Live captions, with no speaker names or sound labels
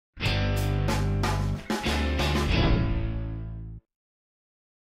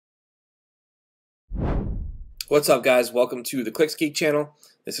What's up, guys? Welcome to the ClicksGeek channel.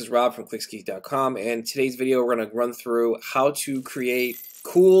 This is Rob from clicksgeek.com, and today's video we're going to run through how to create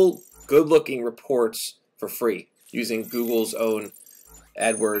cool, good-looking reports for free using Google's own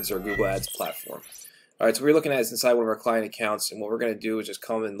AdWords or Google Ads platform. Alright, so we're looking at this inside one of our client accounts, and what we're going to do is just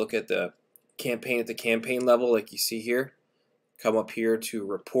come and look at the campaign level like you see here. Come up here to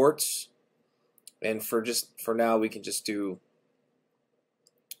reports, and for now we can just do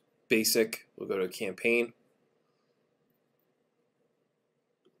basic. We'll go to campaign.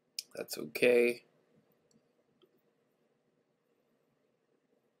 That's okay.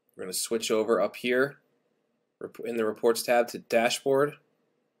 We're going to switch over up here in the reports tab to dashboard,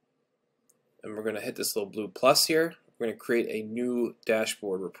 and we're going to hit this little blue plus here. We're going to create a new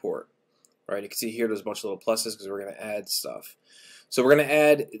dashboard report. All right, you can see here there's a bunch of little pluses because we're going to add stuff. So we're going to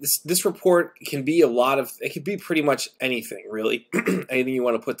add this report can be it could be pretty much anything really, anything you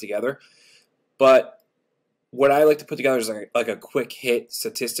want to put together. But what I like to put together is like a quick hit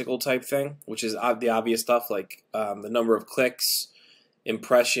statistical type thing, which is the obvious stuff like the number of clicks,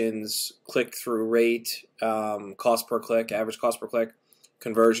 impressions, click-through rate, cost per click, average cost per click,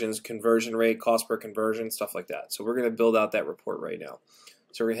 conversions, conversion rate, cost per conversion, stuff like that. So we're going to build out that report right now.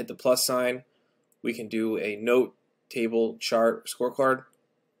 So we're going to hit the plus sign. We can do a note, table, chart, scorecard.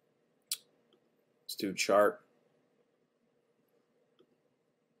 Let's do chart.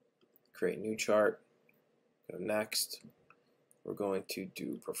 Create new chart. Go next. We're going to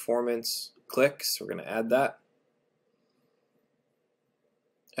do performance, clicks. We're going to add that.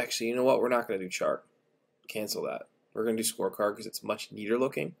 Actually, you know what? We're not going to do chart. Cancel that. We're going to do scorecard because it's much neater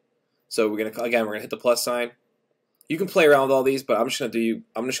looking. So we're going to hit the plus sign. You can play around with all these, but I'm just going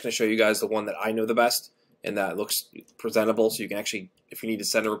to show you guys the one that I know the best and that looks presentable. So you can actually, if you need to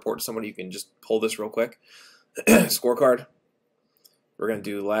send a report to somebody, you can just pull this real quick. Scorecard. We're going to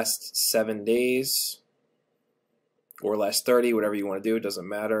do last 7 days. Or last 30, whatever you want to do, it doesn't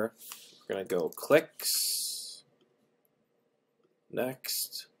matter. We're going to go clicks,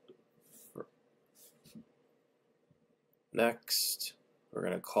 next, we're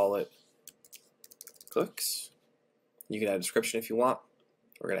going to call it clicks. You can add a description if you want.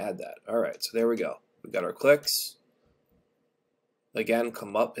 We're going to add that. Alright, so there we go. We've got our clicks. Again,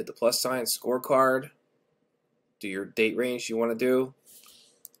 come up, hit the plus sign, scorecard, do your date range you want to do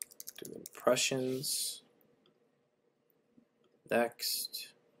impressions. Next,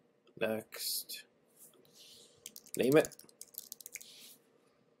 name it.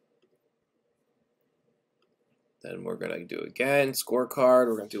 Then we're going to do again, scorecard.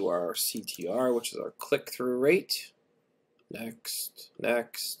 We're going to do our CTR, which is our click-through rate. Next,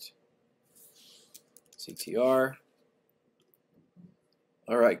 CTR.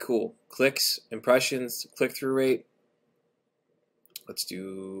 All right, cool. Clicks, impressions, click-through rate. Let's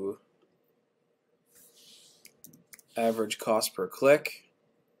do average cost per click.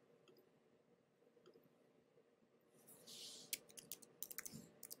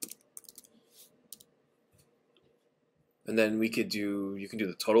 And then you can do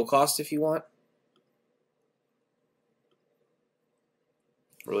the total cost if you want.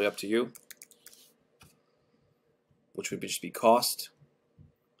 Really up to you. Which would just be cost.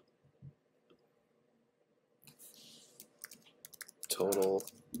 Total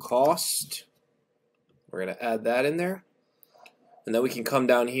cost. We're going to add that in there. And then we can come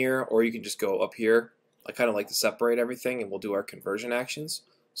down here, or you can just go up here. I kind of like to separate everything, and we'll do our conversion actions.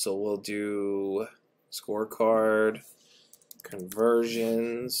 So we'll do scorecard,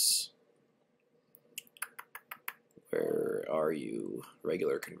 conversions. Where are you?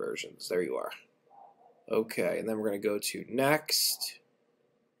 Regular conversions. There you are. Okay, and then we're going to go to next,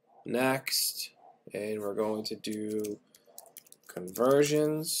 and we're going to do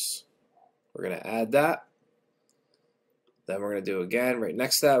conversions. We're going to add that. Then we're going to do again, right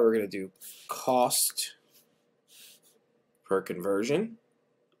next to that, we're going to do cost per conversion.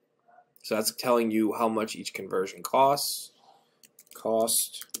 So that's telling you how much each conversion costs.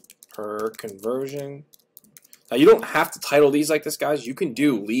 Cost per conversion. Now you don't have to title these like this, guys. You can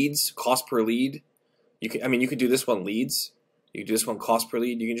do leads, cost per lead. You can do this one leads. You can do this one cost per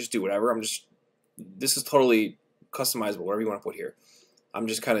lead. You can just do whatever. This is totally customizable, whatever you want to put here. I'm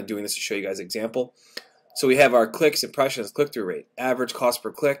just kind of doing this to show you guys an example. So we have our clicks, impressions, click-through rate, average cost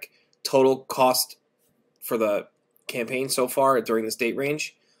per click, total cost for the campaign so far during this date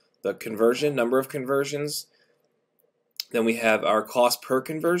range, the conversion, number of conversions. Then we have our cost per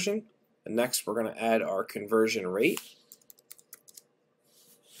conversion. And next we're going to add our conversion rate.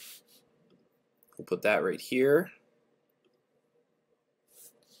 We'll put that right here.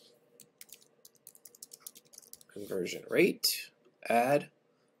 Conversion rate. Add,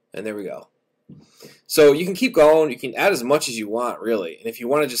 and there we go. So you can keep going. You can add as much as you want, really. And if you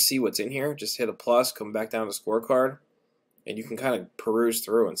want to just see what's in here, just hit a plus, come back down to scorecard, and you can kind of peruse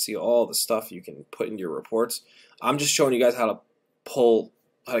through and see all the stuff you can put in your reports. I'm just showing you guys how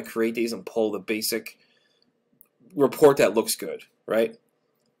to create these and pull the basic report that looks good, right?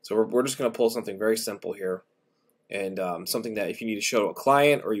 So we're just going to pull something very simple here, and something that if you need to show to a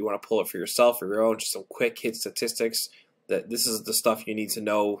client or you want to pull it for yourself or your own, just some quick hit statistics. That this is the stuff you need to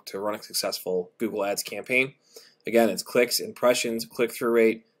know to run a successful Google Ads campaign. Again, it's clicks, impressions, click-through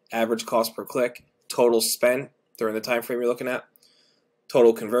rate, average cost per click, total spend during the time frame you're looking at,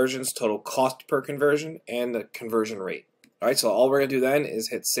 total conversions, total cost per conversion, and the conversion rate. All right, so all we're going to do then is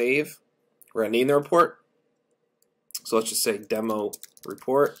hit save. We're going to name the report. So let's just say demo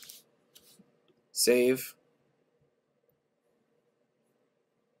report, save.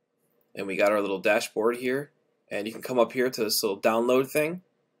 And we got our little dashboard here. And you can come up here to this little download thing.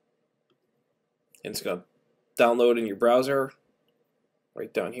 And it's going to download in your browser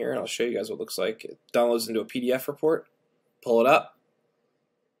right down here. And I'll show you guys what it looks like. It downloads into a PDF report. Pull it up.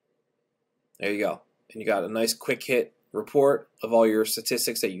 There you go. And you got a nice quick hit report of all your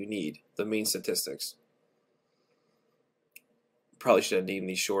statistics that you need, the main statistics. Probably should have named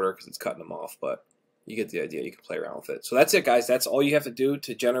these shorter because it's cutting them off, but you get the idea. You can play around with it. So that's it, guys. That's all you have to do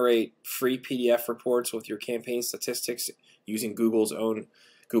to generate free PDF reports with your campaign statistics using Google's own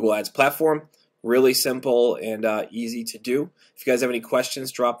Google Ads platform. Really simple and easy to do. If you guys have any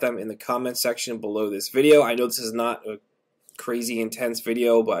questions, drop them in the comment section below this video. I know this is not a crazy intense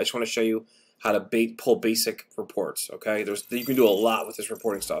video, but I just want to show you how to pull basic reports. Okay, you can do a lot with this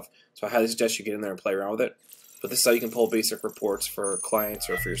reporting stuff. So I highly suggest you get in there and play around with it. But this is how you can pull basic reports for clients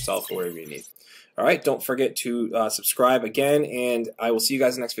or for yourself or whatever you need. All right, don't forget to subscribe again, and I will see you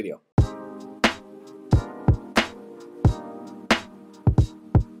guys in the next video.